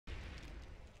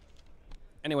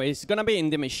Anyway, it's gonna be in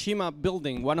the Mishima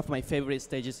building, one of my favorite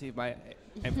stages, if I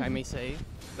may say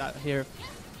that here.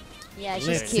 Yeah,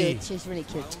 she's cute. She's really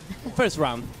cute. First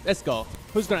round, let's go.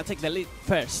 Who's gonna take the lead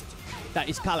first? That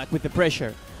is Kalak with the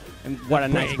pressure. And what a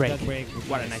nice break.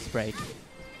 What a nice break.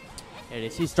 Here it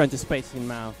is. He's trying to space him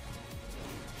now.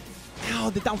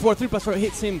 Now the down 4 3+4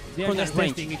 hits him from the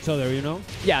range. Testing each other, you know?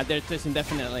 Yeah, they're testing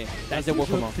definitely. That's the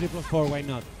Wukong. 3+4, why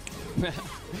not?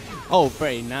 Oh,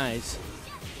 very nice.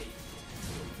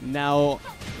 Now,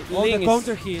 all the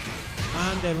counter hit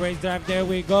and the race drive. There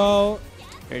we go.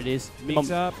 Here it is. Mix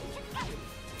up.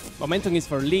 Momentum is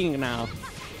for Ling now.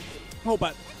 Oh,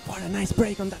 but what a nice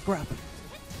break on that grab.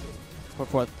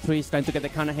 4-4-3 is trying to get the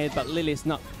counter hit, but Lili is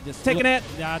not just taking it.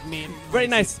 That means very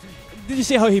nice. Did you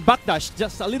see how he backdashed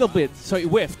just a little bit, so he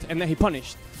whiffed and then he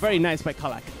punished? Very nice by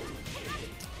Kalak.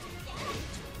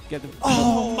 Get the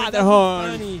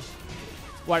Matterhorn.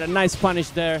 What a nice punish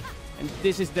there. And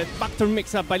this is the back turn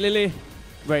mix up by Lili.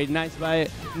 Very nice by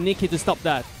Nicky to stop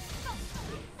that.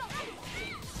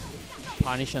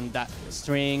 Punish on that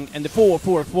string and the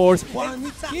 4-4-4s. One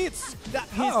hits. That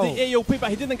hits the AOP,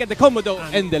 but he didn't get the combo though,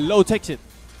 and the low takes it.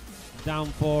 Down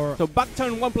 4. So back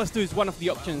turn 1+2 is one of the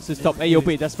options to stop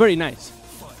AOP. That's very nice.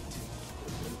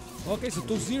 Okay, so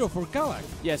 2-0 for Kalak.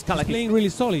 Yes, Kalak is playing really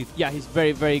solid. Yeah, he's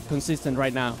very, very consistent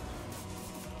right now.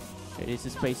 There is the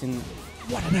spacing.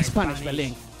 What a nice punish by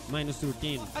Ling.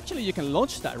 -13. Actually, you can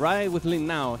launch that, right, with Ling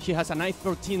now. She has an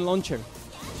I-13 launcher.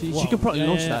 She could probably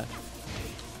launch that.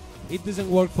 It doesn't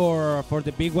work for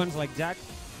the big ones like Jack.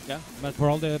 Yeah. But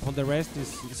for the rest,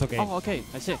 it's okay. Oh, okay.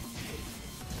 I see.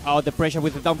 Oh, the pressure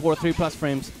with the down 4 3+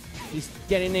 frames. He's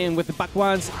getting in with the back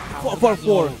ones.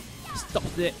 4-4-4.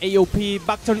 Stops the AOP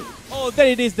back turn. Oh, there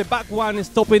it is. The back one is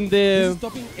stopping the.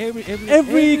 Stopping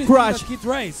every crash. Hit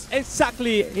rise.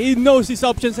 Exactly. He knows his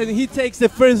options and he takes the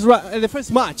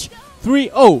first match.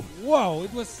 3-0. Wow,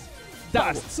 it was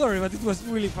fast. Sorry, but it was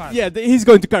really fast. Yeah, he's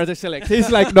going to character select. He's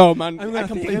like, no, man. I'm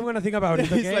gonna think about it.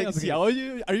 He's like,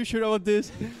 Xiaoyu, are you sure about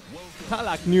this?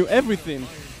 Kalak knew everything.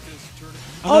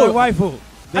 Another waifu.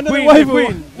 Another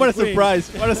waifu. What a surprise.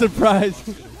 What a surprise.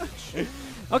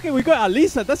 Okay, we got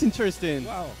Alisa. That's interesting.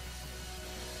 Wow.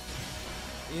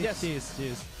 Yes.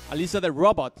 Yes. Alisa the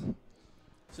robot.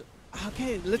 So,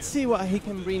 okay, let's see what he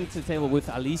can bring to the table with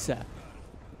Alisa.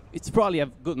 It's probably a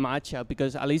good matchup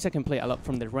because Alisa can play a lot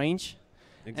from the range.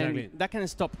 Exactly. And that can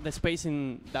stop the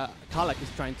spacing that Kalak is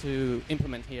trying to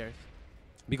implement here.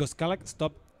 Because Kalak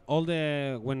stopped all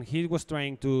when he was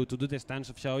trying to do the stance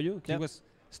of Xiaoyu, he was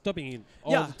stopping it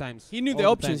all the times. He knew the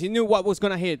options. He knew what was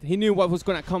going to hit. He knew what was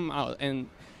going to come out, and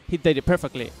he did it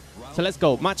perfectly. So let's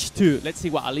go. Match 2. Let's see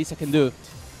what Alisa can do.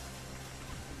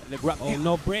 The grab. Oh,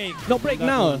 no break. No break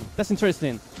now. That's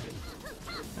interesting.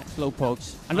 Nice low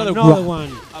pokes. Another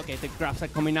one. Okay, the grabs are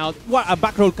coming out. What a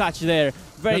back roll catch there.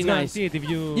 Very nice. If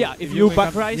you, if you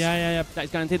back rise. Yeah. That's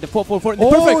guaranteed. The 4-4-4.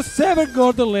 Oh, Perfect. 7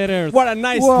 golden letters. What a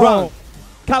nice round.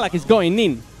 Kalak is going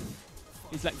in.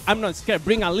 He's like, I'm not scared.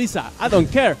 Bring Alisa. I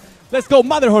don't care. Let's go,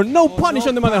 Matterhorn. No punish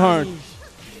on the Matterhorn.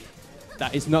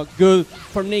 That is not good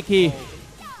for Nicky.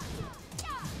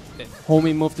 The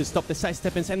homing move to stop the side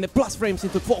step and send the plus frames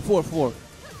into 4-4-4.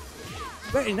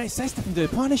 Very nice side step into the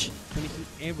punish. Finishing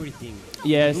everything.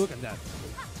 Yes. Look at that.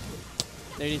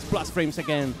 There is plus frames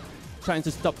again. Trying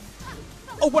to stop.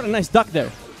 Oh, what a nice duck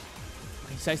there.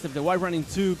 He side stepped the wide running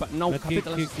 2, but no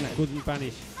capital. He couldn't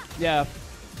punish. Yeah.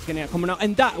 Getting a coming out,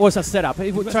 and that was a setup.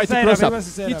 He would try to cross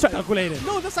up. He tried calculated.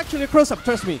 No, that's actually a cross up.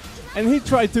 Trust me. And he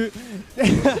tried to.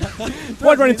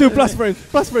 Wide running 2 plus frames.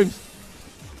 Plus frames.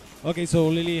 Okay, so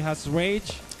Lili has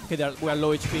rage. Okay, we are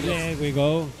low HP. There we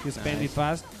go. He spent it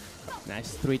fast.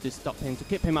 Nice 3 to stop him, to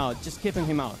keep him out. Just keeping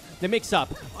him out. The mix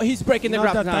up. Oh, he's breaking the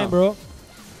grab now. Not that time, bro.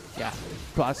 Yeah.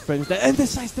 Plus frames there. And the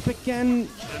side step again.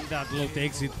 And that low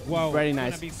takes it. Wow. Very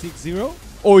nice. It's gonna be 6-0.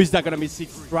 Or is that going to be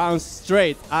 6 rounds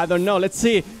straight? I don't know. Let's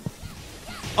see.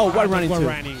 Oh, one running 2.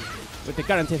 With the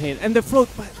guaranteed hit. And the float,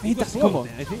 but he does combo.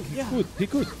 I think he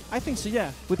could. I think so,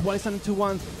 yeah. With while standing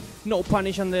 2-1. No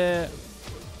punish on the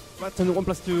button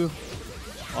 1+2.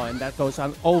 Oh, and that goes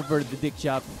on over the dick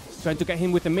jab. He's trying to get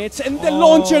him with the mids. And the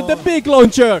launcher, the big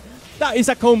launcher. That is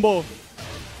a combo.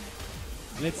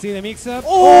 Let's see the mix-up.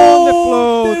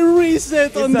 Oh, the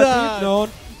reset on that. No.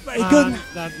 Very good.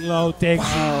 That low takes.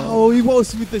 Oh, he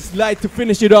was with the slide to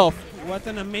finish it off. What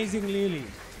an amazing Lili.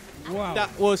 Wow.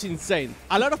 That was insane.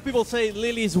 A lot of people say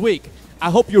Lili is weak. I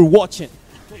hope you're watching.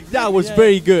 That was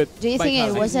very good. Do you think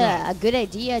it was a good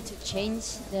idea to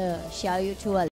change the Xiaoyu to a